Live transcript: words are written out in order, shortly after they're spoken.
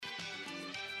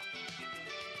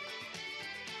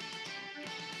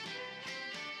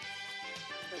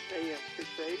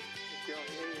stage. If you're on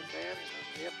the AM band and on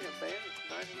the FM band, it's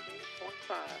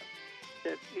 98.5.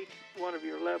 That's each one of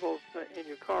your levels in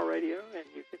your car radio, and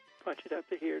you can punch it up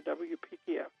to hear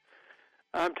WPTF.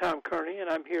 I'm Tom Kearney, and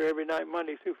I'm here every night,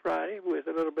 Monday through Friday, with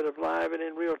a little bit of live and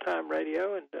in real-time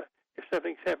radio. And if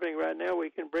something's happening right now, we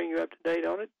can bring you up to date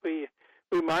on it. We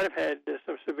might have had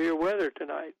some severe weather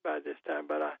tonight by this time,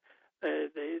 but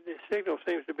the signal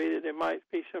seems to be that there might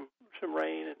be some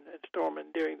rain and storming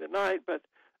during the night, but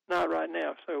not right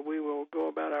now. So we will go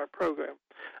about our program.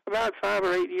 About 5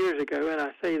 or 8 years ago, and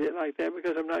I say that like that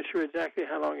because I'm not sure exactly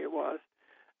how long it was.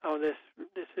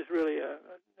 This is really a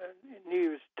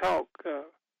news talk,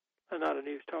 not a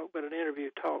news talk, but an interview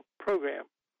talk program.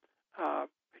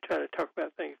 We try to talk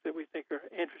about things that we think are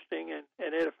interesting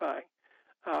and edifying.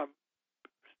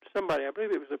 Somebody, I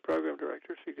believe it was the program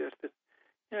director, suggested,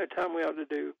 Tom, we ought to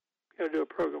do a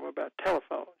program about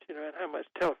telephones, and how much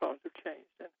telephones have changed,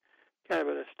 and kind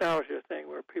of a nostalgia thing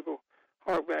where people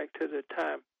hark back to the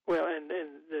time. Well, and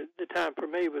the time for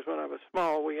me was when I was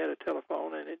small. We had a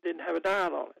telephone, and it didn't have a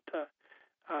dial on it.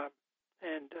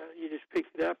 And you just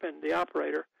picked it up, and the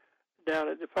operator down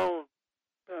at the phone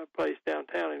place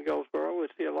downtown in Goldsboro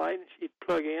would see a light, and she'd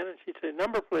plug in, and she'd say,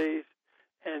 "Number, please."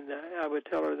 And I would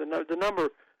tell her the number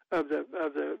of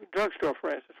the drugstore, for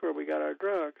instance, where we got our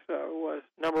drugs, was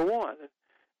number 1.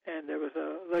 And there was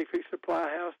an electric supply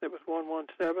house that was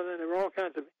 117, and there were all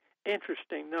kinds of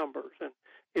interesting numbers. And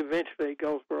eventually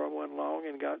Goldsboro went along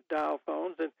and got dial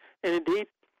phones. And indeed,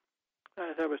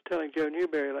 as I was telling Joe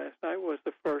Newberry last night, was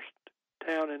the first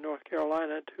town in North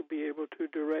Carolina to be able to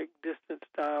direct distance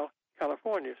dial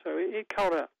California. So it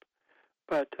caught up.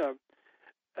 But so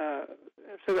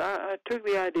I took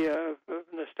the idea of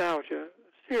nostalgia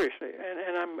seriously.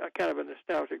 And I'm a kind of a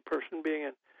nostalgic person, being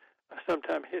a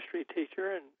sometime history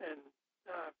teacher, and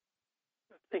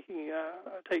thinking I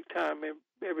take time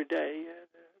every day,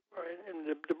 and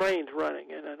the brain's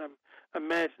running, and I'm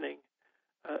imagining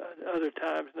other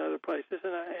times and other places,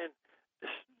 and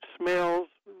smells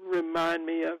remind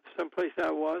me of some place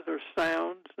I was, or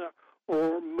sounds,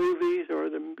 or movies, or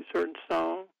the certain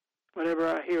song. Whenever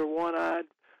I hear One-Eyed,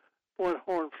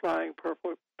 One-Horn Flying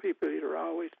Purple People Eater, I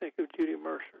always think of Judy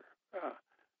Mercer.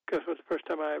 Because it was the first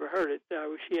time I ever heard it.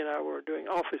 She and I were doing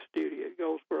office duty at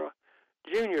Goldsboro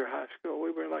Junior High School.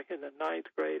 We were like in the 9th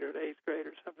grade or the 8th grade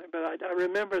or something. But I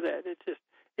remember that.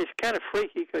 It's kind of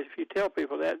freaky, because if you tell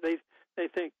people that, they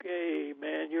think, "Hey,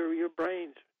 man, your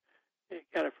brain's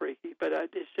kind of freaky." But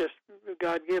it's just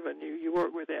God-given. You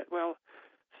work with that. Well,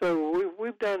 so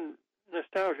we've done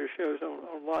nostalgia shows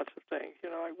on lots of things.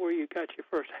 Like where you got your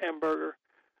first hamburger,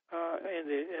 and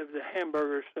the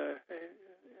hamburgers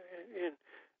in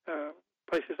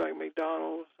places like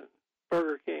McDonald's and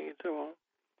Burger King and so on,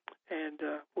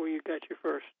 and where you got your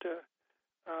first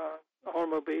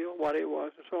automobile, what it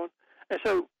was, and so on. And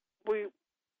so we've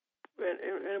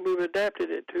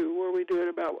adapted it to where we do it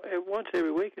about once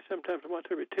every week, and sometimes once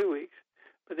every 2 weeks.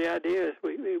 But the idea is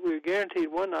we're guaranteed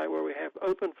one night where we have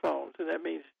open phones, and that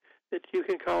means that you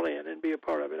can call in and be a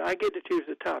part of it. I get to choose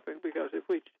the topic, because if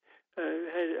we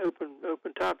had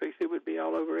open topics, it would be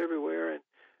all over everywhere, and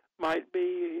might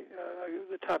be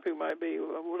the topic might be,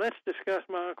 well, let's discuss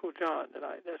my Uncle John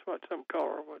tonight. That's what some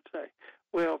caller would say.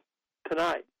 Well,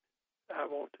 tonight I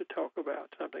want to talk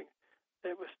about something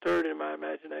that was stirred in my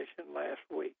imagination last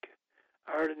week.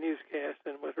 I heard a newscast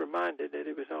and was reminded that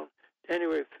it was on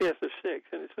January 5th or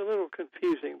 6th, and it's a little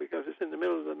confusing because it's in the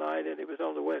middle of the night and it was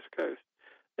on the West Coast,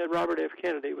 that Robert F.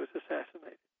 Kennedy was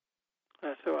assassinated.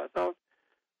 So I thought,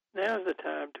 now's the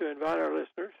time to invite our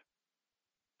listeners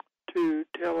to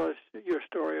tell us your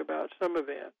story about some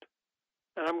event.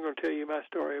 And I'm going to tell you my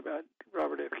story about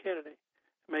Robert F. Kennedy.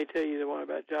 I may tell you the one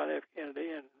about John F. Kennedy,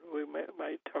 and we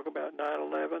might talk about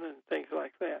 9/11 and things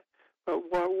like that. But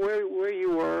where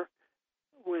you were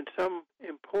when some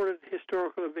important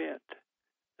historical event,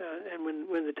 and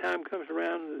when the time comes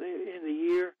around in the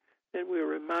year that we're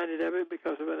reminded of it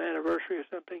because of an anniversary or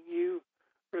something, you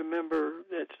remember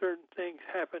that certain things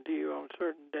happened to you on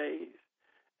certain days.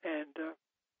 And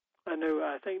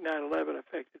I think 9/11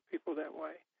 affected people that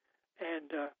way.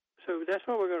 And so that's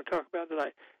what we're going to talk about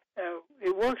tonight.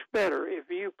 It works better if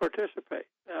you participate.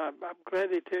 I'm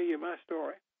glad to tell you my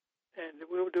story, and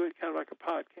we'll do it kind of like a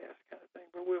podcast kind of thing,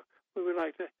 but we would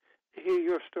like to hear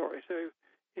your story. So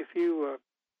if you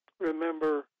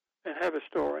remember and have a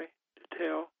story to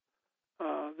tell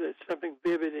that's something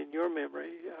vivid in your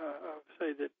memory of,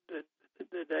 say, the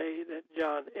day that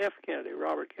John F. Kennedy,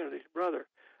 Robert Kennedy's brother,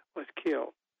 was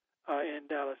killed in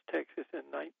Dallas, Texas in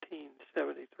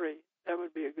 1973. That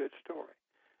would be a good story.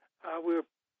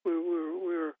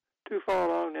 We're too far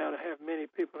along now to have many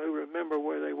people who remember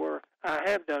where they were. I I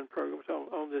have done programs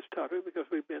on this topic because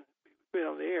we've been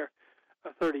on the air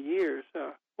 30 years.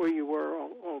 Where you were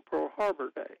on Pearl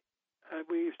Harbor Day.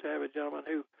 We used to have a gentleman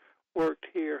who worked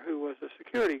here who was a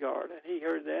security guard, and he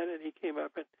heard that, and he came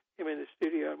up and came in the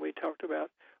studio, and we talked about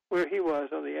where he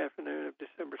was on the afternoon of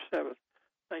December 7th,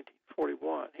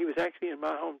 1941. He was actually in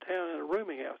my hometown in a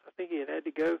rooming house. I think he had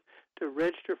to go to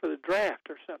register for the draft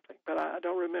or something, but I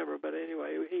don't remember. But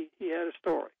anyway, he had a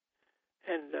story.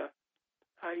 And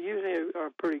I usually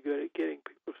are pretty good at getting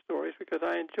people's stories because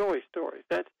I enjoy stories.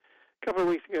 That's a couple of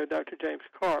weeks ago, Dr. James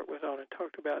Clark was on and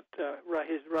talked about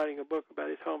his writing a book about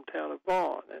his hometown of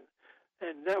Vaughn,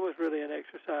 and that was really an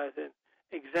exercise in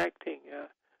exacting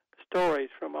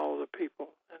stories from all the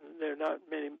people. And there are not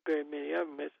very many of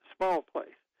them. It's a small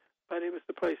place, but it was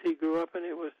the place he grew up in.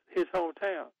 It was his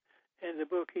hometown. And the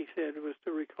book, he said, was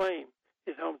to reclaim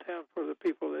his hometown for the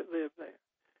people that live there.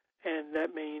 And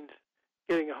that means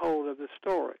getting a hold of the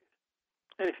stories.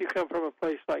 And if you come from a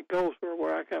place like Goldsboro,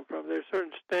 where I come from, there's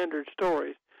certain standard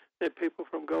stories that people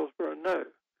from Goldsboro know.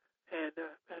 And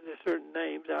there's certain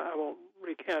names. I won't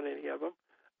recount any of them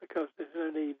because there's no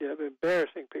need of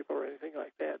embarrassing people or anything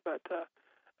like that. But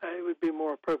it would be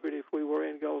more appropriate if we were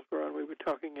in Goldsboro and we were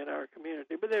talking in our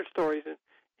community. But there's stories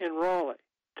in Raleigh,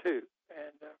 too.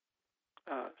 And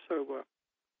so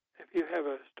if you have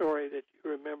a story that you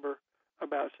remember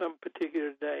about some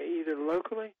particular day, either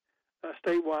locally,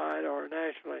 statewide, or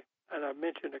nationally, and I've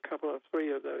mentioned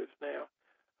three of those now,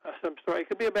 some story. It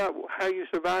could be about how you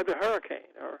survived a hurricane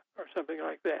or something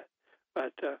like that,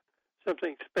 but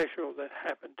something special that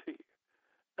happened to you.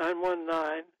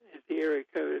 919 is the area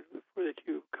code that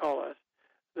you call us.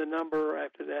 The number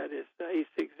after that is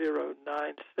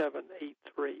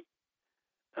 860-9783.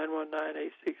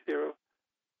 919-860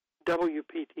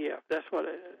 WPTF. That's what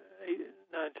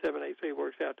 9783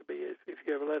 works out to be if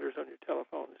you have letters on your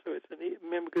telephone. So it's a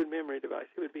good memory device.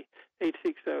 It would be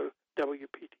 860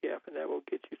 WPTF, and that will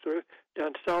get you through.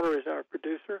 John Stoller is our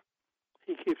producer.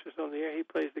 He keeps us on the air. He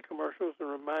plays the commercials and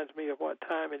reminds me of what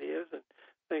time it is and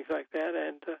things like that.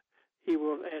 And he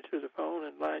will answer the phone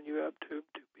and line you up to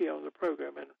be on the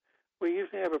program. And we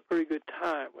usually have a pretty good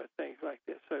time with things like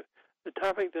this. So the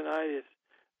topic tonight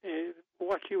is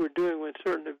what you were doing when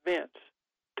certain events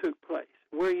took place,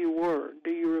 where you were,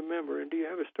 do you remember, and do you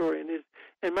have a story? And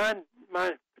my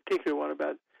particular one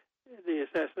about the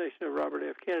assassination of Robert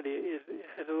F. Kennedy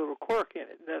has a little quirk in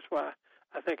it, and that's why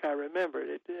I think I remember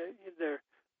it. There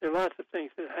are lots of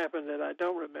things that happened that I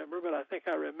don't remember, but I think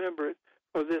I remember it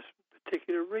for this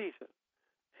particular reason.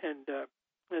 And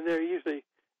they're usually,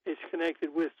 it's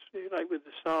connected with, like with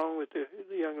the song, with the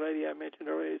young lady I mentioned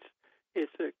earlier,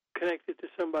 it's connected to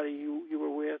somebody you were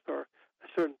with, or a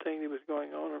certain thing that was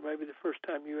going on, or maybe the first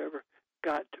time you ever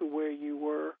got to where you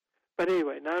were. But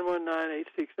anyway,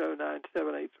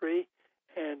 919-860-9783,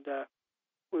 and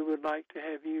we would like to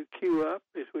have you queue up,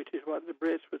 which is what the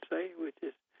Brits would say, which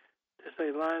is to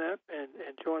say line up and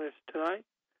join us tonight.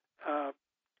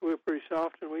 We're pretty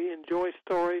soft, and we enjoy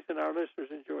stories, and our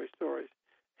listeners enjoy stories.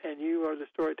 And you are the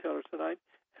storyteller tonight,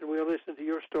 and we'll listen to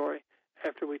your story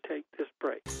after we take this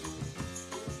break.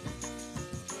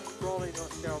 Raleigh,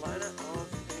 North Carolina, on a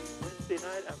Wednesday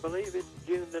night. I believe it's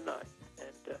June the 9th.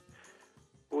 And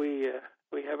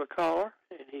we have a caller,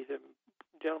 and he's a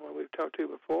gentleman we've talked to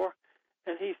before,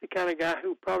 and he's the kind of guy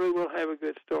who probably will have a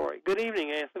good story. Good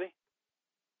evening, Anthony.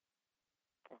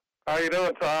 How you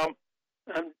doing, Tom?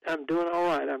 I'm doing all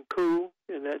right. I'm cool,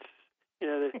 and that's,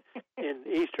 in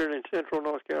eastern and central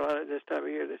North Carolina at this time of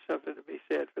year, there's something to be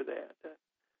said for that.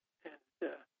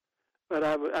 But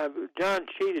John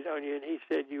cheated on you, and he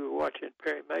said you were watching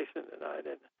Perry Mason tonight,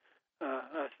 and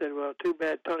I said, well, too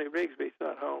bad Tony Rigsby's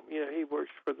not home. He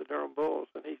works for the Durham Bulls,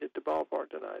 and he's at the ballpark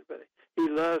tonight, but he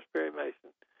loves Perry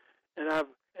Mason. And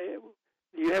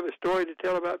do you have a story to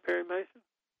tell about Perry Mason?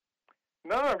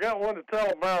 No, I've got one to tell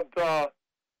about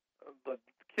the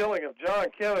killing of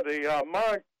John Kennedy.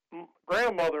 My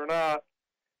grandmother and I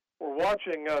were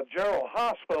watching General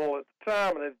Hospital at the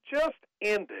time, and it just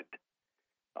ended.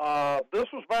 This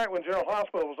was back when General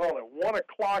Hospital was on at 1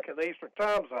 o'clock in the Eastern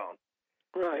Time Zone.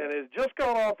 Right. And it had just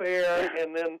gone off the air,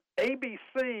 and then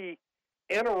ABC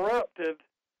interrupted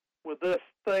with this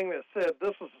thing that said,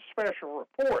 this is a special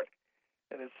report.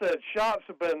 And it said, shots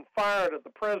have been fired at the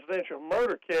presidential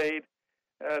motorcade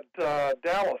at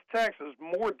Dallas, Texas.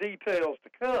 More details to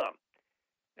come.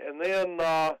 And then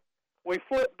we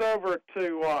flipped over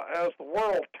to As the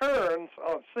World Turns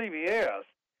on CBS,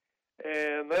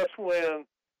 and that's when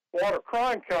Walter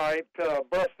Cronkite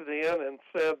busted in and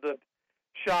said that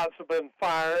shots have been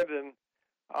fired and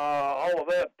all of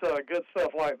that good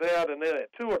stuff like that. And then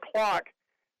at 2 o'clock,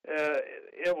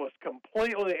 it was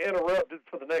completely interrupted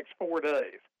for the next 4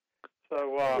 days.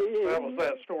 So that was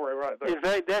that story right there. In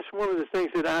fact, that's one of the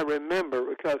things that I remember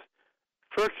because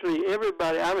virtually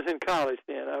everybody, I was in college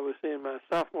then. I was in my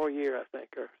sophomore year, I think,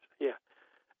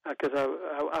 because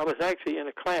I was actually in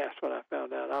a class when I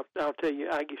found out. I'll tell you.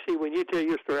 You see, when you tell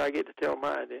your story, I get to tell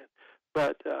mine then.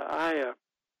 But I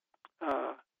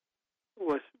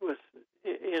was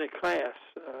in a class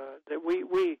that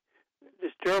we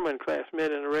this German class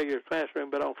met in a regular classroom,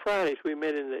 but on Fridays we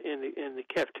met in the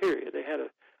cafeteria. They had a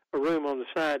room on the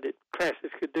side that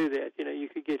classes could do that. You know, you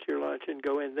could get your lunch and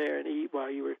go in there and eat while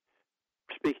you were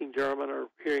speaking German or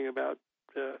hearing about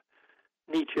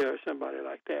Nietzsche or somebody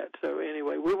like that. So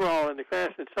anyway, we were all in the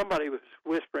class, and somebody was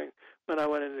whispering when I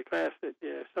went into the class that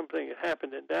something had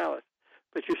happened in Dallas.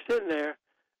 But you're sitting there,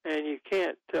 and you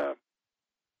can't.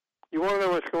 You want to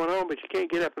know what's going on, but you can't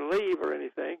get up and leave or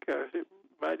anything because it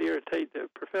might irritate the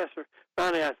professor.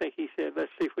 Finally, I think he said,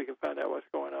 "Let's see if we can find out what's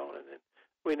going on," and then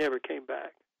we never came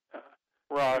back.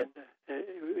 Right.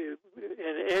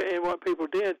 And what people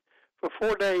did for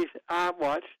 4 days,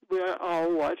 we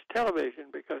all watched television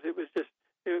because it was just,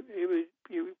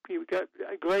 you got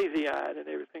glazy eyed and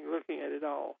everything looking at it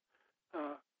all.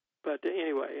 But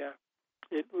anyway,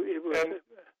 it was.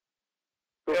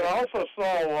 And I also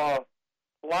saw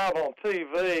live on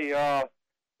TV.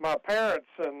 My parents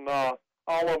and all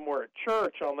of them were at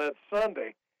church on that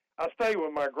Sunday. I stayed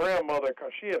with my grandmother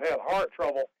because she had heart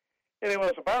trouble. And it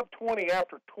was about 20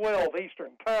 after 12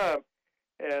 Eastern time,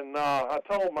 and I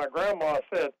told my grandma, I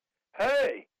said,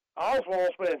 "Hey,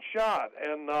 Oswald's been shot,"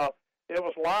 and it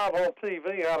was live on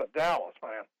TV out of Dallas,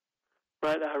 man.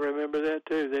 Right, I remember that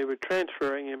too. They were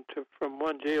transferring him from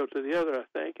one jail to the other, I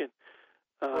think, and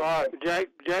right.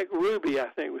 Jack Ruby, I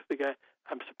think, was the guy.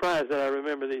 I'm surprised that I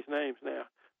remember these names now,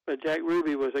 but Jack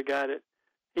Ruby was a guy that.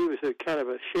 He was a kind of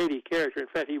a shady character. In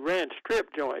fact, he ran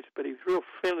strip joints, but he was real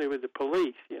friendly with the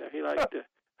police. You know, he liked to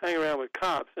hang around with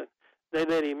cops, and they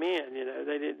let him in. You know,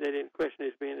 they didn't question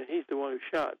his being. And he's the one who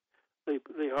shot Lee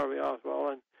Harvey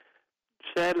Oswald. And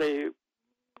sadly,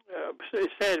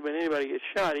 it's sad when anybody gets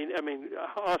shot.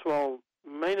 Oswald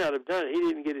may not have done it. He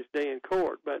didn't get his day in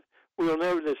court, but we'll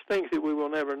never. There's things that we will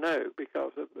never know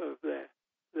because of the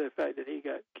fact that he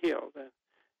got killed. And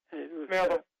it was, now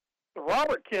the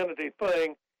Robert Kennedy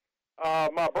thing,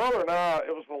 my brother and I,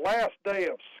 it was the last day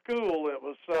of school. It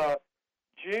was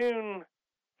June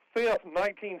 5th,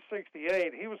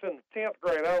 1968. He was in the 10th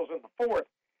grade. I was in the 4th.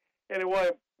 Anyway,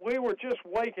 we were just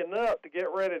waking up to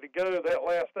get ready to go that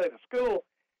last day of school,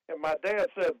 and my dad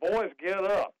said, "Boys, get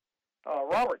up.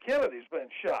 Robert Kennedy's been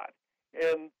shot."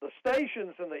 And the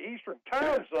stations in the Eastern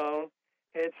Time Zone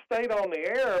had stayed on the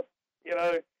air. You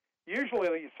know,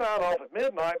 usually you sign off at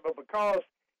midnight, but because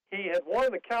he had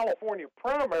won the California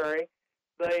primary,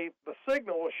 the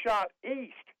signal was shot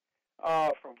east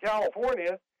from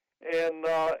California, and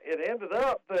it ended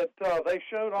up that they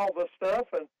showed all this stuff,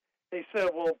 and he said,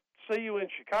 "We'll see you in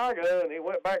Chicago," and he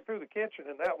went back through the kitchen,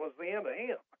 and that was the end of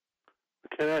him.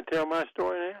 Can I tell my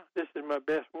story now? This is my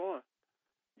best one.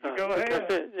 You go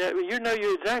ahead.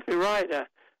 You're exactly right.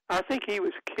 I think he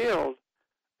was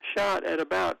shot at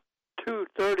about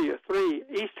 2:30 or 3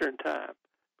 Eastern time.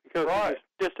 Because it was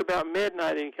just about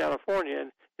midnight in California,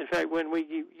 and in fact, when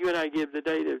you and I give the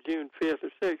date of June 5th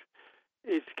or 6th,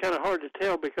 it's kind of hard to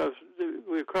tell because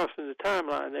we're crossing the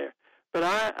timeline there. But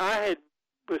I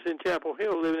was in Chapel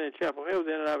Hill, living in Chapel Hill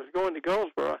then, and I was going to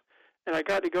Goldsboro, and I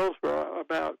got to Goldsboro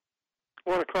about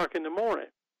 1 o'clock in the morning,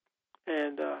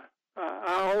 and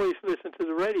I always listen to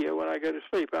the radio when I go to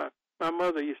sleep. My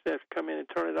mother used to have to come in and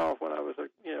turn it off when I was a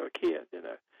kid, and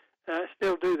I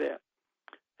still do that.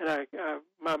 And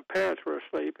my parents were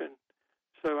asleep, and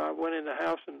so I went in the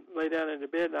house and lay down in the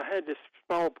bed, and I had this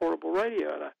small portable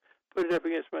radio, and I put it up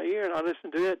against my ear, and I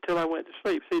listened to it till I went to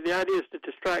sleep. See, the idea is to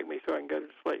distract me so I can go to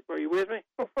sleep. Are you with me?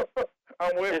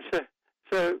 I'm with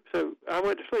you. So I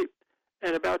went to sleep,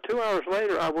 and about 2 hours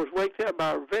later, I was waked up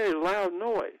by a very loud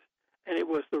noise, and it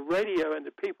was the radio, and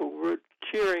the people were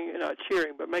not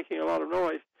cheering, but making a lot of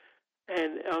noise.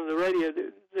 And on the radio,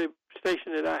 the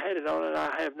station that I had it on, and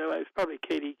I have no, it was probably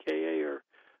KDKA or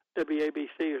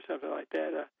WABC or something like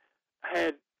that,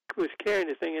 was carrying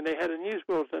the thing, and they had a news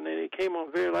bulletin, and it came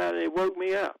on very loud, and it woke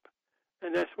me up.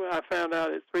 And that's when I found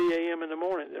out at 3 a.m. in the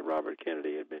morning that Robert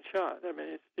Kennedy had been shot. I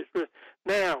mean, it's really...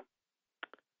 Now,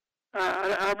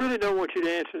 I really don't want you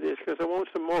to answer this because I want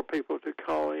some more people to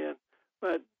call in,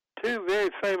 but 2 very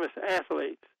famous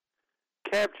athletes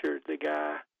captured the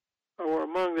guy, or were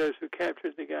among those who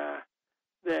captured the guy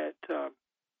that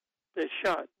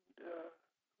shot.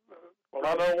 Well,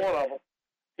 I know one of them.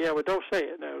 Yeah, well, don't say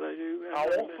it. No, I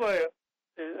won't say it.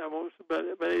 I won't, but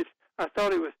it's. I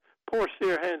thought it was poor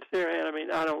Sirhan. Sirhan. I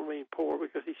mean, I don't mean poor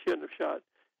because he shouldn't have shot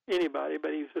anybody,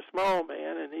 but he was a small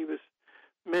man and he was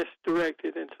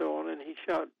misdirected and so on, and he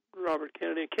shot Robert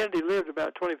Kennedy. And Kennedy lived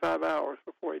about 25 hours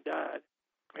before he died.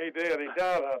 He did. He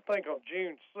died, I think, on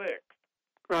June 6th.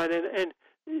 Right, and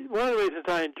one of the reasons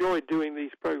I enjoy doing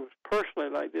these programs personally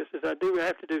like this is I do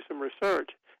have to do some research,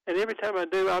 and every time I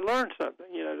do, I learn something.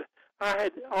 You know, I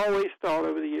had always thought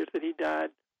over the years that he died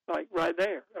like right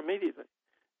there immediately,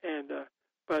 and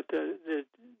but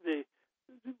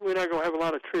we're not going to have a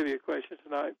lot of trivia questions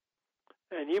tonight,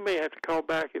 and you may have to call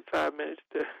back at 5 minutes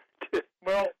to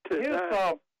well,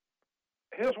 die.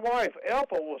 His wife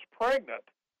Ethel was pregnant.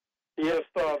 Yes,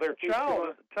 with their child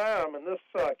at the time, and this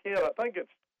kid, I think it's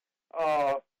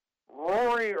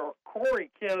Rory or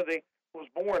Corey Kennedy, was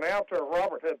born after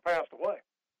Robert had passed away.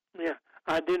 Yeah,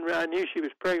 I knew she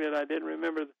was pregnant. I didn't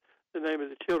remember the name of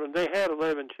the children. They had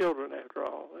 11 children after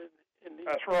all.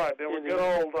 That's right. They were good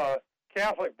old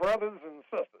Catholic brothers and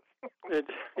sisters.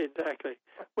 Exactly.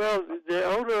 Well, the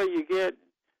older I get,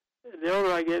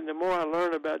 and the more I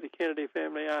learn about the Kennedy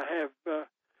family, I have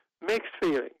mixed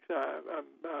feelings.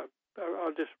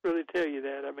 I'll just really tell you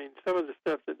that. I mean, some of the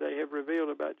stuff that they have revealed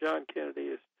about John Kennedy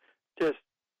is just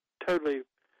totally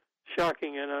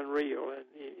shocking and unreal, and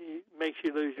he makes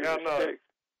you lose your respect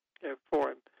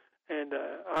for him. And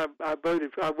I would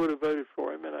have voted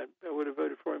for him, and I would have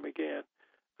voted for him again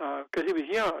because he was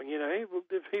young. You know,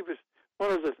 he was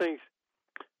one of the things.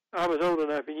 I was old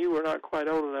enough, and you were not quite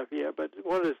old enough yet. But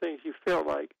one of the things you felt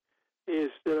like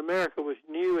is that America was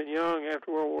new and young after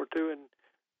World War II, and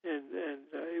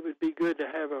it would be good to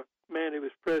have a man who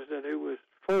was president who was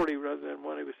 40 rather than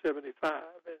one who was 75.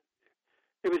 And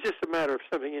it was just a matter of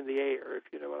something in the air, if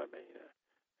you know what I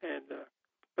mean.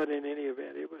 But in any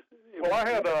event, it was. Well, I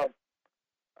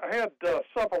had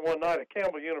supper one night at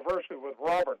Campbell University with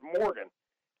Robert Morgan.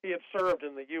 He had served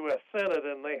in the U.S. Senate,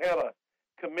 and they had a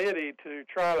committee to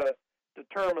try to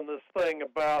determine this thing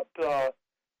about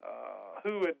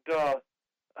who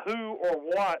or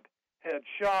what had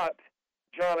shot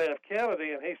John F.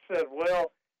 Kennedy, and he said,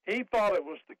 well, he thought it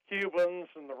was the Cubans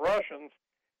and the Russians,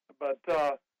 but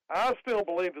I still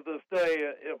believe to this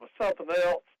day it was something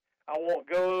else. I won't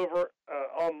go over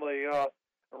on the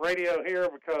radio here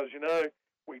because, you know,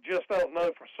 we just don't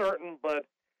know for certain, but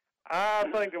I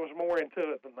think there was more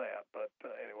into it than that. But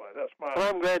anyway, that's my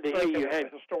I'm glad to hear you as a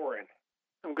historian.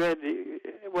 I'm glad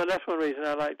well, that's one reason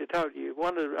I like to talk to you.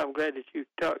 I'm glad that you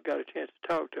got a chance to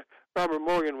talk to. Robert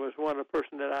Morgan was one of the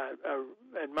person that I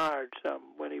admired some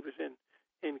when he was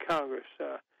in Congress.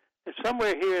 And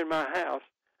somewhere here in my house,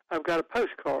 I've got a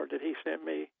postcard that he sent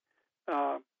me.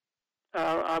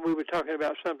 We were talking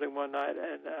about something one night,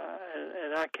 and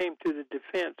I came to the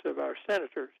defense of our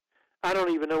senators. I don't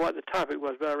even know what the topic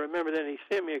was, but I remember then he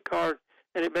sent me a card,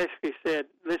 and it basically said,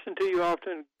 "Listen to you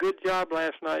often. Good job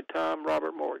last night, Tom,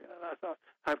 Robert Morgan." And I thought,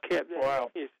 I've kept that.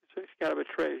 Wow. It's kind of a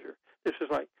treasure. This was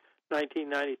like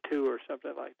 1992 or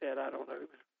something like that. I don't know. It was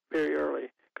very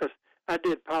early because I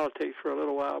did politics for a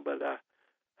little while, but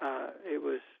it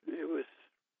was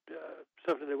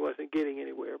something that wasn't getting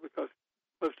anywhere because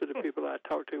most of the people I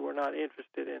talked to were not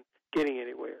interested in getting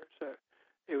anywhere. So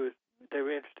they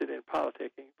were interested in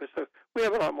politicking. But so we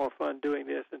have a lot more fun doing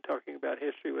this and talking about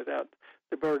history without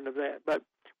the burden of that. But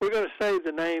we're going to save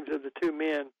the names of the two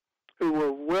men who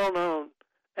were well-known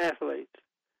athletes.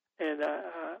 And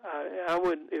I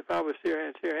wouldn't, if I was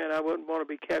Sirhan, I wouldn't want to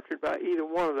be captured by either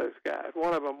one of those guys.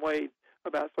 One of them weighed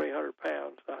about 300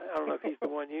 pounds. I don't know if he's the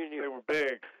one you knew. They were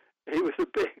big. He was a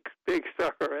big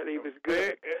star, and he was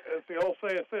good. As the old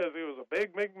saying says, he was a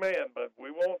big man, but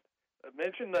we won't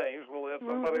mention names. We'll let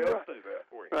somebody else do that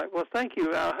for you. Right. Well, thank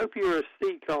you. I hope you're a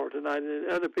seed caller tonight,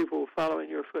 and other people will follow in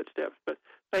your footsteps. But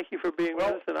thank you for being with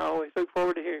us, and I always look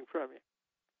forward to hearing from you.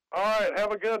 All right.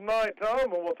 Have a good night, Tom,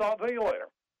 and we'll talk to you later.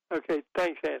 Okay.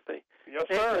 Thanks, Anthony. Yes,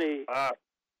 sir.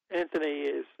 Anthony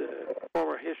is a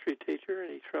former history teacher,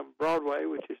 and he's from Broadway,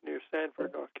 which is near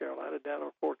Sanford, North Carolina, down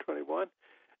on 421.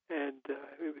 And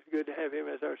it was good to have him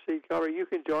as our seed caller. You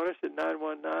can join us at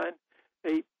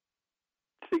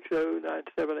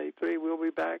 919-860-9783. We'll be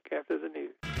back after the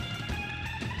news.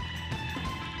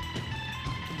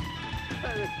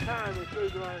 At this time, we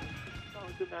moved on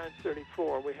to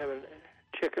 9:34. We have a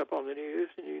checkup on the news,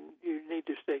 and you need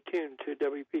to stay tuned to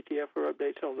WPTF for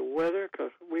updates on the weather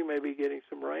because we may be getting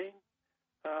some rain,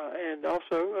 and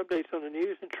also updates on the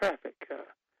news and traffic.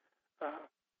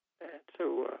 And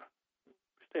so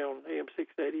stay on AM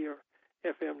 680 or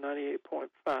FM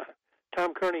 98.5.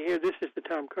 Tom Kearney here. This is the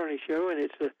Tom Kearney Show, and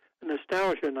it's a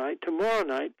nostalgia night. Tomorrow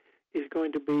night is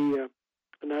going to be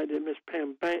tonight that Miss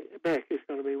Pam Beck is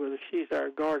going to be with us. She's our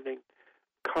gardening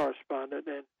correspondent,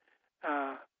 and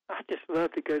I just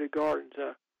love to go to gardens.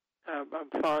 I'm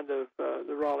fond of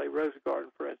the Raleigh Rose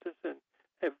Garden, for instance, and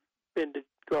have been to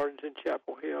gardens in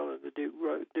Chapel Hill and the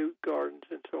Duke Gardens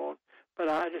and so on. But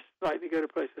I just like to go to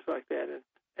places like that,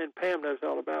 and Pam knows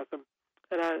all about them.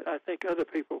 And I think other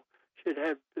people should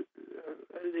have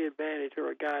the advantage or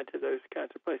a guide to those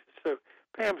kinds of places. So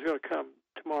Pam's going to come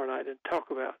tomorrow night and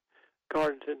talk about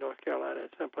gardens in North Carolina, and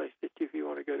someplace that if you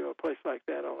want to go to a place like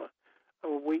that on a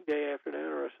weekday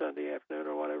afternoon or a Sunday afternoon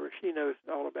or whatever, she knows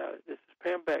all about it. This is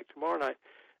Pam Beck tomorrow night.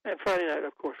 And Friday night,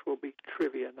 of course, will be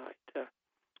trivia night.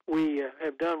 We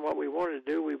have done what we wanted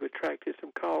to do. We've attracted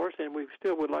some callers, and we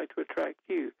still would like to attract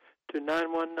you to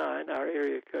 919, our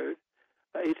area code,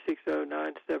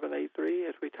 860-9783,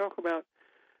 as we talk about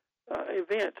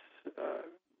events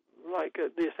like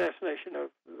the assassination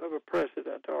of a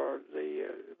president or the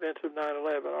events of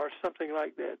 9/11 or something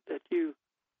like that you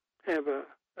have a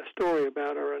story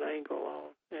about or an angle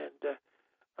on. And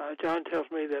John tells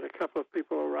me that a couple of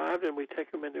people arrived, and we take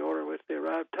them in the order in which they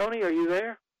arrived. Tony, are you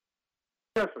there?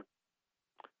 Yes, sir.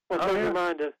 What's on your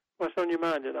mind? What's on your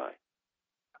mind tonight?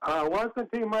 Well, I was going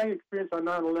to tell you my experience on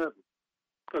 9/11.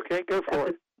 Okay, go for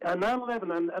it. On 9/11,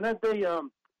 and that day, I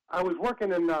was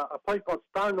working in a place called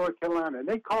Star, North Carolina, and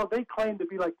they claimed to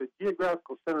be like the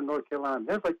geographical center of North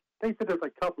Carolina. They said there's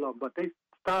like a couple of them, but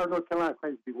Star, North Carolina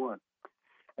claims to be one.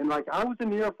 And like I was in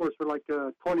the Air Force for like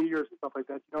 20 years and stuff like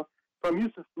that, so I'm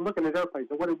used to looking at airplanes.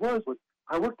 And what it was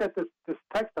I worked at this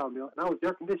textile mill, and I was the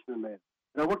air conditioning man.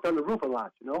 And I worked on the roof a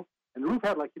lot, And the roof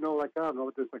had like I don't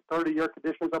know, there's like 30 air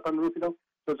conditioners up on the roof, So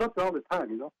it was up there all the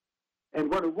time, And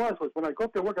what it was when I go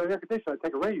up there working on air conditioning, I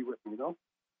take a radio with me,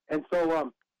 And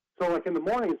so like in the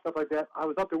morning and stuff like that, I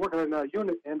was up there working on a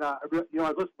unit, and I listened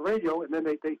to the radio, and then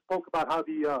they spoke about how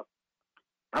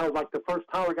like the first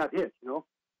tower got hit,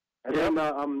 And then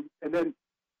I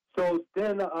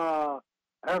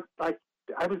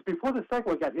was before the second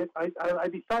one got hit. I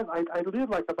decided I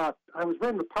lived like I was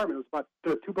renting an apartment. It was about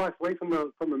 2 blocks away from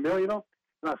the mill,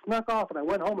 And I snuck off and I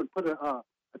went home and put a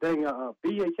dang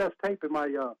VHS tape in my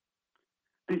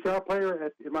VCR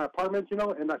player in my apartment,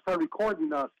 And I started recording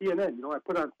CNN. I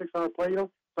put on 6-hour play, So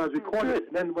I was recording it,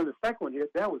 and then when the second one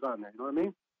hit, that was on there. You know what I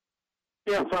mean?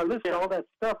 Yeah. And so I listened to all that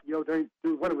stuff, during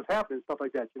when it was happening and stuff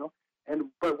like that,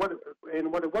 And what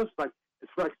it was like,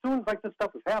 it's like as soon as like this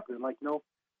stuff was happening, like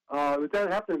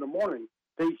that happened in the morning,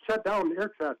 they shut down air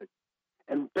traffic,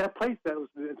 and that place that was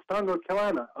in Star, North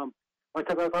Carolina, like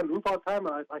I was on the roof all the time,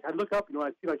 and I look up,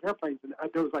 I see like airplanes, and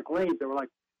there was like lanes that were like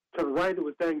to the right, it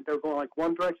was they were going like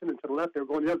one direction, and to the left they were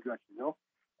going the other direction,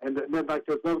 And then like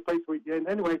there was another place and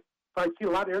anyway, so I see a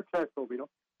lot of air traffic over,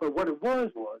 But what it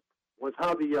was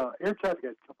how the air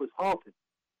traffic was halted,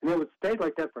 and it would stay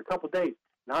like that for a couple of days.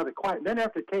 Now the quiet. And then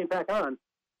after it came back on,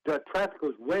 the traffic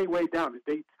was way, way down.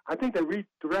 I think they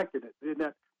redirected it.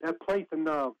 And that place in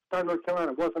Star, North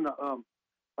Carolina wasn't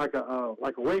like a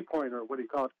waypoint or what do you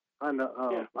call it on the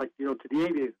to the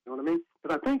aviators. You know what I mean?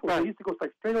 But I think when they used to go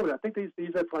like straight over there, I think they used to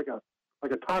use that for like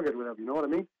a target or whatever. You know what I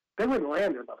mean? They wouldn't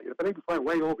land there, but they would fly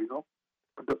way over.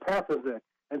 But the path is there.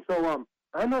 And so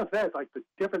I noticed that like the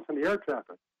difference in the air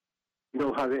traffic.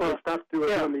 How they stopped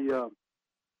doing on the.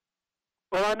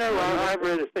 Well, I know I've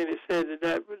read a thing that said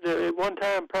that at one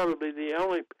time probably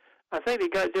I think they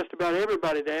got just about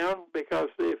everybody down because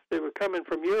if they were coming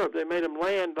from Europe, they made them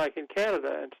land like in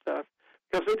Canada and stuff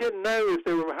because they didn't know if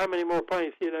there were how many more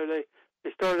planes. They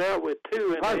started out with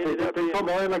 2 and they ended up being. They told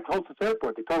them to land like Hostess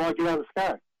Airport. They told them to get out of the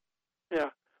sky.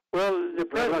 Yeah. Well, the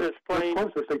president's plane.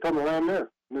 They told them to land there.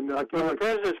 And then, the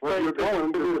president's plane. You're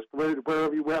going just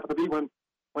wherever you happen to be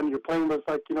when your plane was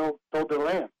told to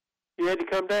land. You had to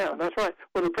come down. That's right.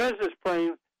 Well, the president's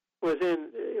plane went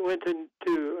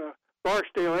to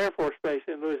Barksdale Air Force Base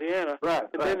in Louisiana. Right.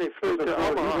 And then they flew to Omaha.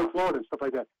 He was in Florida and stuff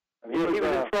like that. And he was in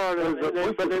Florida.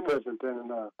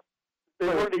 They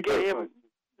wanted to get him.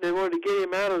 They wanted to get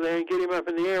him out of there and get him up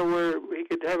in the air where he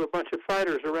could have a bunch of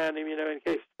fighters around him. In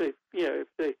case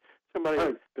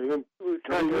somebody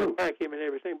tried to attack him and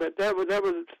everything. But that was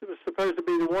supposed to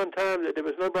be the one time that there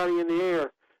was nobody in the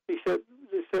air except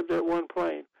that one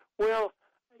plane. Well,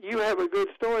 you have a good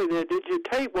story there. Did your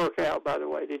tape work out, by the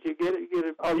way? Did you get it?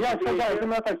 Oh, yeah, I got it.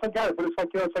 I still got it, but it's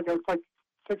like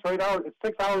 6 or 8 hours. It's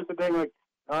 6 hours a day, like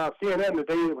CNN the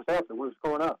day it was happening, when it was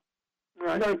going up.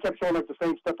 Right. It kept showing like the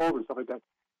same step over and stuff like that.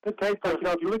 The tape,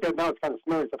 if you look at it now, it's kind of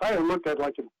smelly. If I hadn't looked at it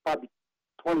like in probably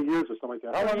 20 years or something like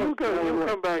that. How long you'll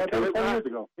come back to it. 20 years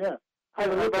ago, yeah. I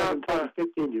haven't looked at it in probably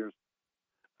 15 years.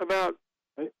 It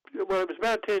was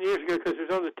about 10 years ago because it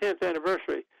was on the 10th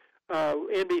anniversary.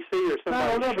 NBC or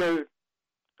somebody showed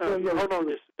Hold on,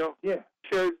 just don't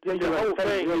show the whole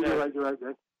thing. You're right.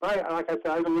 Like I said,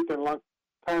 I haven't looked at it a long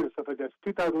time and stuff like that. It's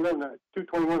 2011,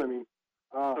 221. I mean,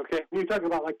 okay. You're talking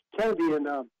about like Kennedy, and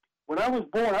when I was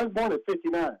born at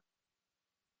 59,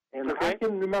 and I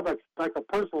can remember like a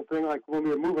personal thing, like when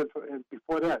we were moving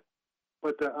before that.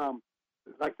 But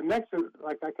like the next,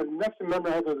 like I can next remember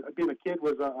as being a kid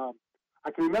was I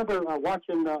can remember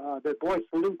watching that boy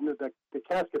saluting the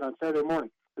casket on Saturday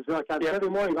morning. Because like on Saturday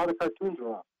morning, all the cartoons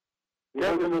were off.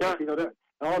 That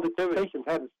all the stations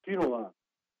had his funeral on.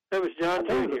 That was John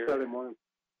Jr. Saturday morning.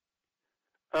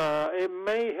 It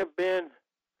may have been.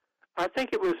 I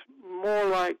think it was more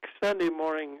like Sunday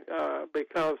morning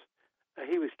because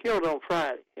he was killed on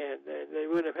Friday, and they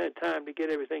wouldn't have had time to get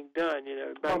everything done.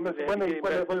 When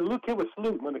the little kid was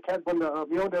saluting, when that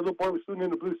little boy was saluting in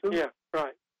the blue suit. Yeah,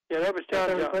 right. Yeah, that was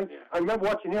John. Yeah. I remember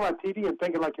watching him on TV and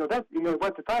thinking like, at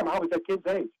the time I was that kid's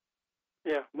age.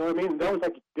 Yeah. You know what I mean? That was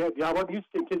like, I wasn't used to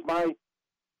seeing kids my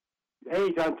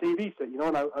age on TV, so,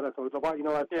 and I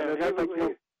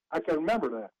thought, I can remember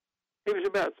that. He was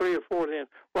about 3 or 4 then.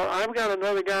 Well, I've got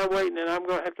another guy waiting, and I'm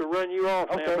going to have to run you off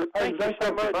now. But thank you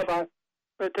so much. Bye-bye.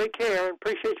 But take care, and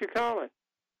appreciate you calling.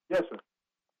 Yes, sir.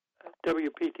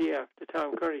 WPTF, the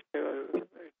Tom Kearney Show, a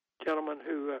gentleman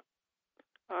who,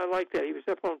 I like that. He was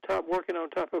up on top, working on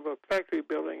top of a factory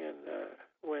building, and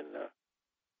when the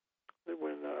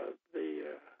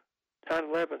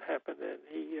 9/11 happened, and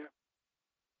he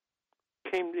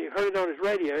heard it on his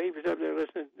radio. He was up there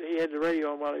listening. He had the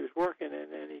radio on while he was working,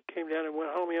 and he came down and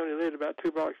went home. He only lived about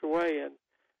 2 blocks away,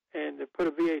 and put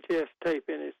a VHS tape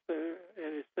in his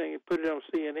thing and put it on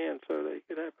CNN so that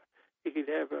he could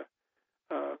have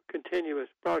a continuous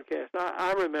broadcast.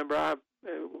 I remember on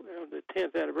the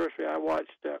 10th anniversary, I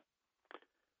watched.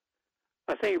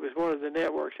 I think it was one of the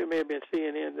networks. It may have been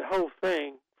CNN. The whole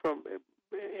thing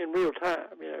in real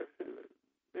time.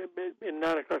 In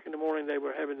 9 o'clock in the morning, they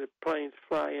were having the planes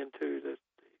fly into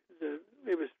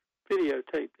it was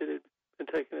videotaped that had been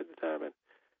taken at the time,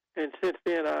 and since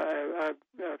then I've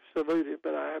saluted,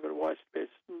 but I haven't watched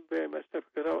very much stuff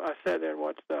because I sat there and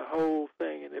watched the whole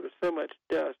thing, and there was so much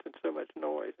dust and so much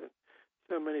noise, and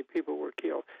so many people were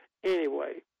killed.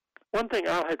 Anyway, one thing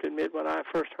I'll have to admit when I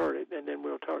first heard it, and then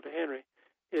we'll talk to Henry,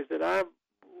 is that I,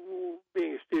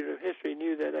 being a student of history,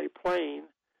 knew that a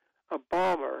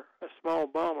small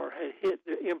bomber, had hit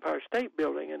the Empire State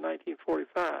Building in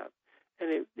 1945.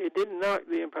 And it didn't knock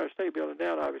the Empire State Building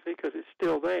down, obviously, because it's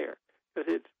still there,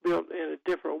 because it's built in a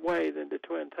different way than the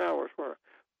Twin Towers were.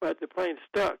 But the plane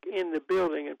stuck in the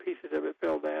building, and pieces of it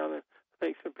fell down, and I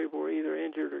think some people were either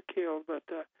injured or killed. But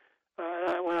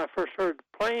when I first heard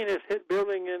plane has hit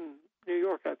building in New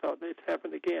York, I thought it's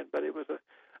happened again. But it was a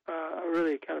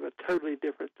really kind of a totally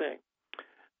different thing.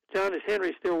 John, is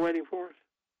Henry still waiting for us?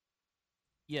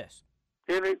 Yes.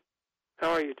 Henry,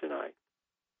 how are you tonight?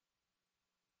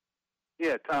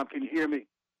 Yeah, Tom, can you hear me?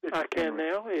 I can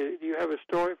now. Do you have a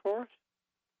story for us?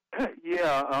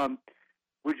 Yeah.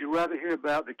 Would you rather hear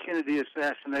about the Kennedy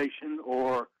assassination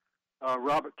or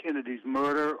Robert Kennedy's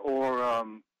murder or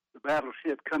the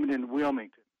battleship coming into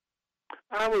Wilmington?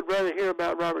 I would rather hear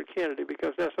about Robert Kennedy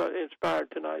because that's what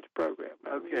inspired tonight's program.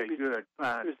 Okay, good.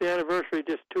 Fine. It was the anniversary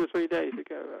just 2 or 3 days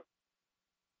ago.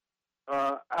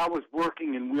 I was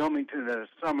working in Wilmington at a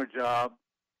summer job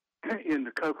in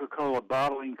the Coca-Cola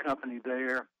bottling company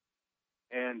there,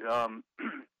 and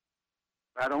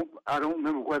I don't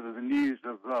remember whether the news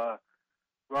of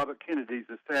Robert Kennedy's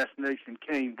assassination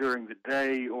came during the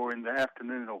day or in the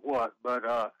afternoon or what, but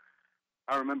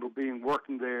I remember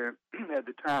working there at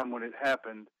the time when it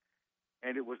happened,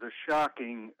 and it was a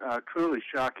shocking, truly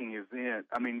shocking event.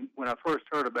 I mean, when I first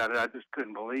heard about it, I just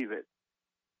couldn't believe it.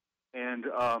 And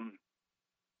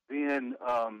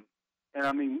and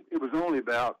I mean, it was only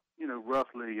about,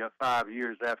 roughly 5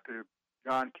 years after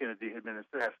John Kennedy had been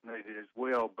assassinated as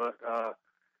well. But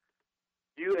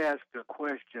you asked a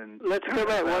question. Let's go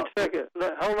back 1 second.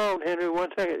 Hold on, Henry, 1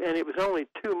 second. And it was only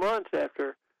 2 months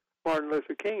after Martin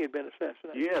Luther King had been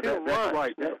assassinated. Yeah, that's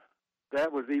right.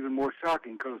 That was even more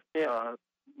shocking because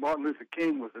Martin Luther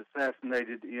King was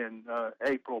assassinated in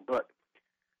April. But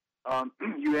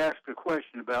you asked a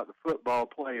question about the football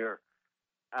player.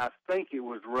 I think it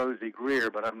was Rosie Greer,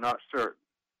 but I'm not certain.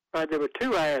 Right, there were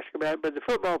 2 I asked about, but the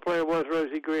football player was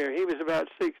Rosie Greer. He was about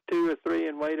 6'2" or 3"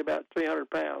 and weighed about 300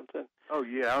 pounds. And oh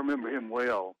yeah, I remember him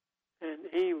well. And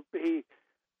he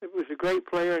was a great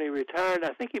player, and he retired.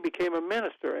 I think he became a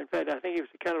minister. In fact, I think he was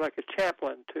kind of like a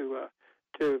chaplain to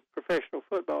professional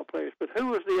football players. But who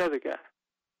was the other guy?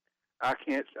 I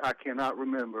cannot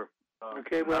remember.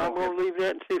 Okay, well, I'm going to leave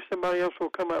that and see if somebody else will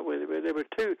come up with it. But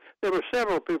there were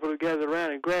several people who gathered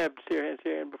around and grabbed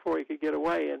Sirhan before he could get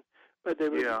away, but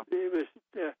there was,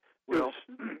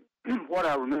 what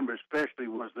I remember especially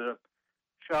was the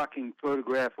shocking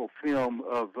photographical film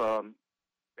of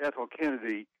Ethel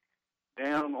Kennedy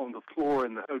down on the floor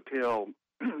in the hotel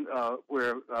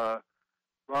where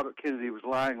Robert Kennedy was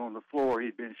lying on the floor.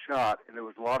 He'd been shot, and there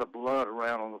was a lot of blood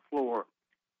around on the floor.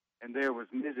 And there was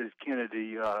Mrs.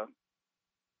 Kennedy.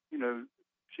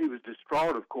 She was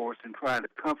distraught, of course, and trying to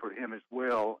comfort him as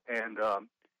well. And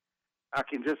I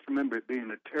can just remember it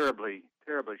being a terribly,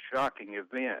 terribly shocking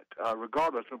event,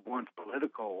 regardless of one's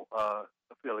political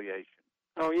affiliation.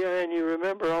 Oh, yeah, and you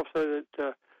remember also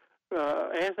that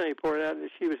Anthony pointed out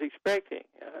that she was expecting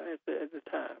at the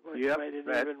time. Yep,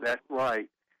 that's right.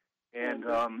 And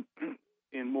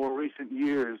in more recent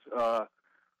years,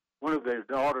 one of their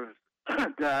daughters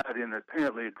died in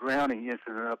apparently a drowning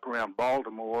incident up around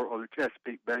Baltimore or the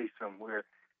Chesapeake Bay somewhere.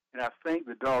 And I think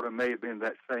the daughter may have been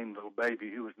that same little baby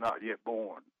who was not yet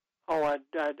born. Oh, I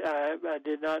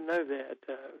did not know that.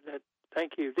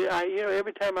 Thank you.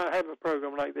 Every time I have a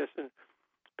program like this and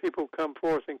people come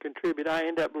forth and contribute, I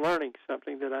end up learning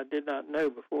something that I did not know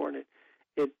before, and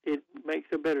it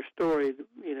makes a better story,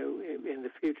 in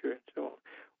the future and so on.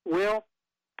 Well,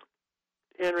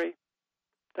 Henry,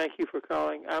 thank you for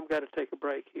calling. I've got to take a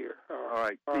break here. All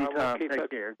right. Anytime. Take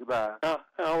care. Goodbye. I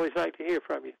always like to hear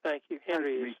from you. Thank you.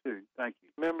 Henry is me too. Thank you.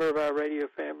 A member of our radio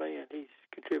family, and he's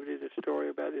contributed a story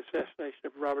about the assassination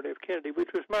of Robert F. Kennedy,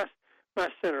 which was my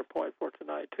center point for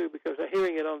tonight, too, because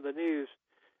hearing it on the news,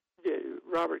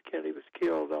 Robert Kennedy was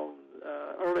killed on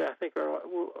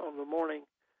the morning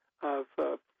of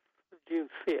June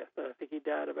 5th. I think he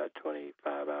died about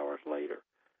 25 hours later.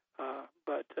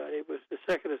 But it was the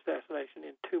second assassination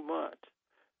in 2 months,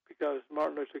 because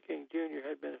Martin Luther King Jr.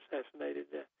 had been assassinated,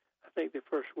 I think, the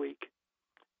first week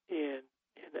in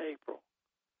April.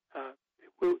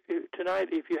 Tonight,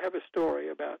 if you have a story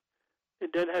about,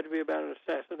 it doesn't have to be about an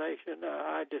assassination.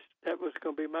 That was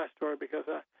going to be my story, because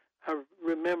I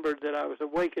remembered that I was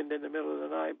awakened in the middle of the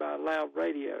night by a loud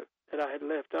radio that I had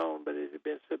left on, but it had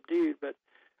been subdued. But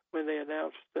when they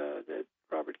announced that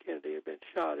Robert Kennedy had been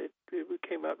shot, it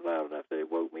came up loud enough that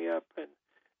it woke me up, and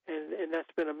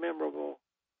that's been a memorable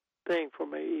thing for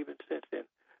me even since then.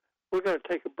 We're going to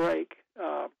take a break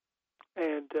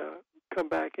and come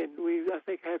back, and I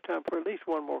think I have time for at least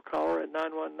one more caller at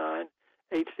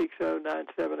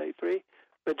 919-860-9783.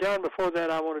 But, John, before that,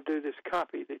 I want to do this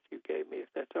copy that you gave me, if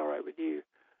that's all right with you.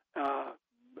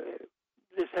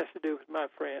 This has to do with my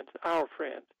friends, our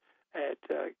friends, at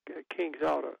King's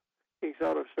Auto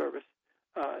Service,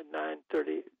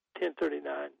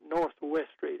 1039 North West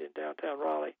Street in downtown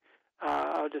Raleigh.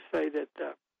 I'll just say that,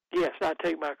 yes, I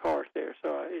take my cars there,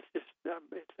 so it's just,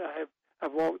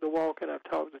 I've walked the walk and I've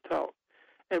talked the talk.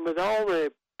 And with all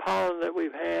the pollen that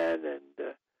we've had and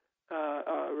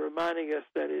reminding us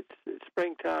that it's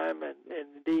springtime and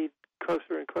indeed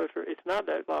closer and closer, it's not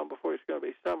that long before it's going to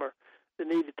be summer, the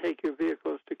need to take your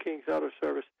vehicles to King's Auto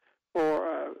Service for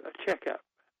a checkup.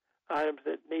 Items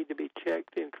that need to be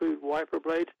checked include wiper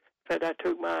blades. In fact, I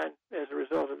took mine as a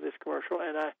result of this commercial,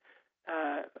 and I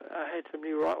had some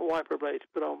new wiper blades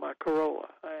put on my Corolla,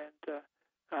 and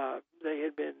they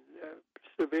had been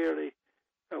severely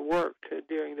worked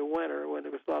during the winter when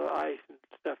there was a lot of ice and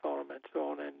stuff on them and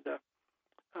so on. And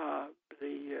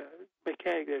the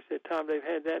mechanic there said, Tom, they've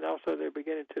had that, and also they're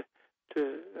beginning to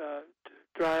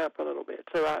dry up a little bit.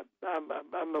 So I'm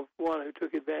the one who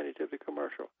took advantage of the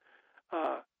commercial.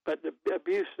 But the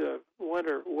abuse of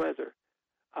winter weather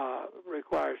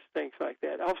requires things like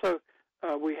that. Also,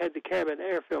 we had the cabin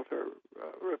air filter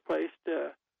replaced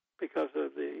because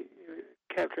of the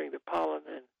capturing the pollen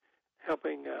and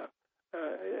helping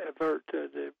avert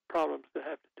the problems that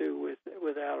have to do with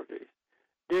allergies.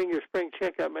 During your spring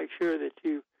checkup, make sure that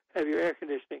you have your air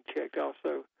conditioning checked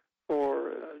also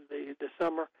for the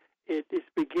summer. It is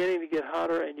beginning to get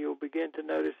hotter, and you'll begin to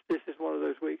notice this is one of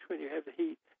those weeks when you have the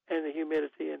heat and the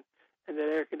humidity, and that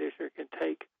air conditioner can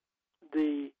take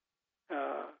the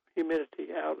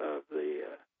humidity out of the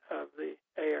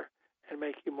air and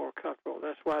make you more comfortable.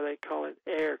 That's why they call it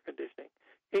air conditioning.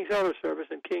 King's Auto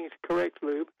Service and King's Correct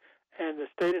Lube and the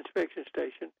State Inspection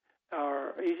Station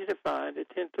are easy to find at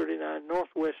 1039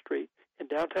 Northwest Street in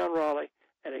downtown Raleigh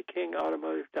and at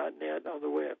kingautomotive.net on the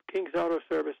web. King's Auto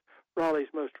Service,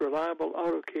 Raleigh's most reliable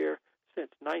auto care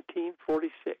since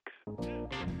 1946.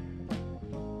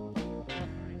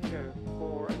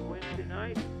 For Wednesday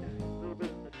night, a little bit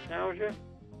of nostalgia.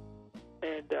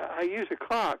 And I use a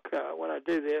clock when I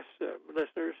do this,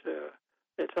 listeners.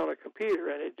 that's on a computer,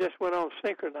 and it just went on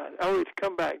synchronized. Oh, it's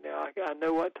come back now. I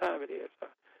know what time it is. So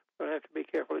I'm going to have to be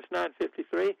careful. It's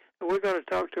 9:53, and we're going to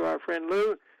talk to our friend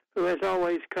Lou, who, as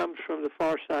always, comes from the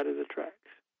far side of the tracks.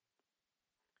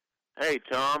 Hey,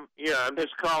 Tom. Yeah, I'm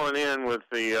just calling in with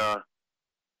the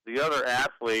other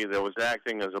athlete that was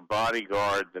acting as a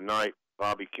bodyguard the night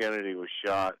Bobby Kennedy was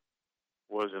shot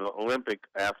was an Olympic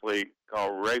athlete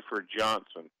called Rayford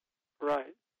Johnson.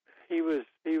 Right. He was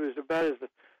about as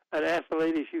an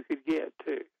athlete as you could get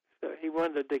too. So he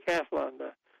won the decathlon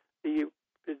the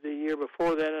year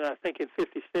before that, and I think in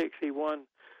 '56 he won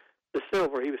the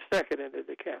silver. He was second in the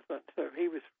decathlon, so he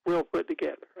was well put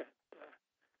together.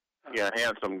 Yeah,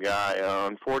 handsome guy.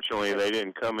 Unfortunately, they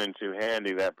didn't come in too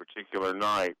handy that particular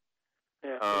night.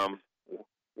 Yeah.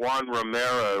 Juan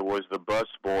Romero was the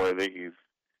busboy that you've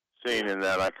seen in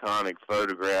that iconic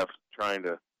photograph trying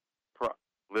to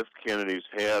lift Kennedy's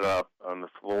head up on the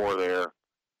floor there.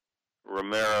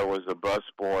 Romero was the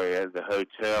busboy at the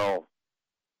hotel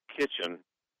kitchen.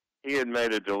 He had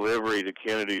made a delivery to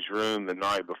Kennedy's room the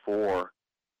night before,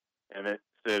 and it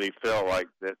said he felt like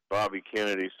that Bobby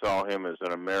Kennedy saw him as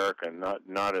an American,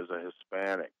 not as a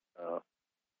Hispanic.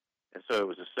 And so it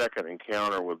was a second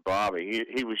encounter with Bobby.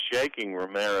 He was shaking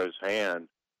Romero's hand,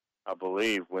 I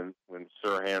believe, when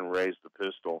Sirhan raised the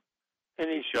pistol. And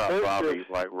he shot Bobby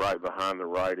like right behind the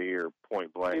right ear,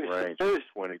 point blank range, with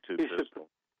a .22 pistol.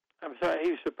 I'm sorry.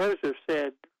 He was supposed to have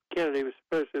said, Kennedy was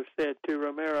supposed to have said to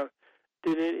Romero,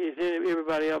 is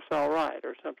everybody else all right,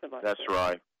 or something like that. That's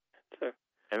right. So,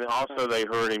 and also they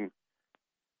heard him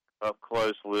up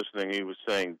close listening. He was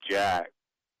saying Jack,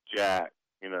 John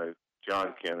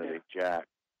Kennedy, Jack.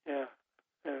 Yeah.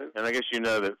 And I guess you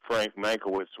know that Frank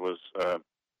Mankiewicz was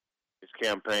his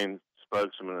campaign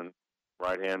spokesman and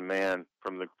right-hand man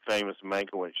from the famous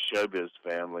Mankiewicz showbiz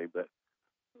family, but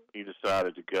he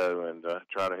decided to go and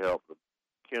try to help the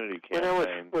Kennedy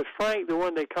campaign. Was Frank the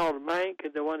one they called Mank,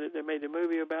 the one that they made the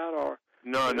movie about, or?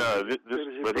 No,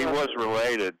 but he was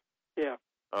related. Yeah.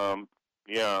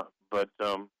 But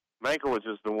Mankiewicz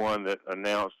is the one that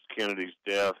announced Kennedy's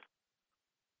death,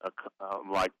 I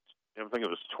think it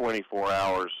was 24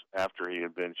 hours after he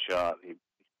had been shot.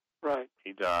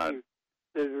 He died.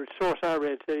 The source I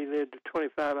read said he lived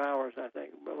 25 hours, I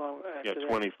think. After that.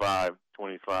 25.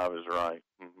 25 is right.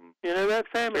 Mm-hmm. That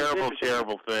family.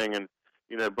 Terrible thing. And,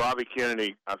 Bobby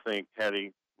Kennedy, I think, had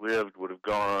he lived, would have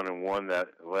gone on and won that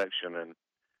election. And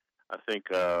I think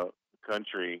the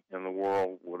country and the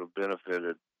world would have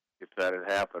benefited if that had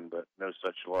happened, but no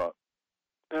such luck.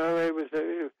 No, it was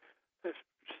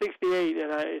 68,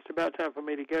 and it's about time for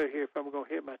me to go here if I'm going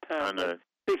to hit my time. I know.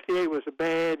 68 was a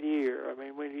bad year. I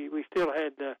mean, we still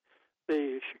had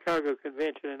the Chicago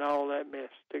Convention and all that mess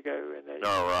to go. And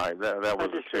right. That was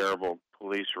a terrible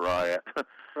police riot.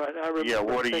 Right. I remember. Yeah,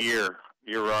 what a year.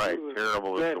 You're right.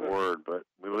 Terrible is the word, but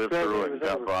we lived through it and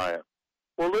got by it.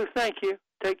 Well, Lou, thank you.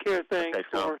 Take care of things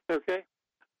for us, okay?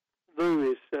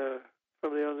 Lou is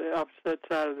from on the opposite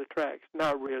side of the tracks.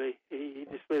 Not really. He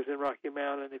just lives in Rocky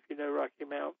Mount, and if you know Rocky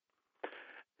Mount,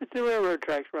 the railroad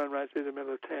tracks run right through the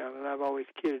middle of town, and I've always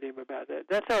kidded him about that.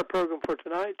 That's our program for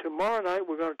tonight. Tomorrow night,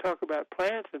 we're going to talk about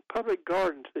plants and public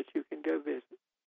gardens that you can go visit.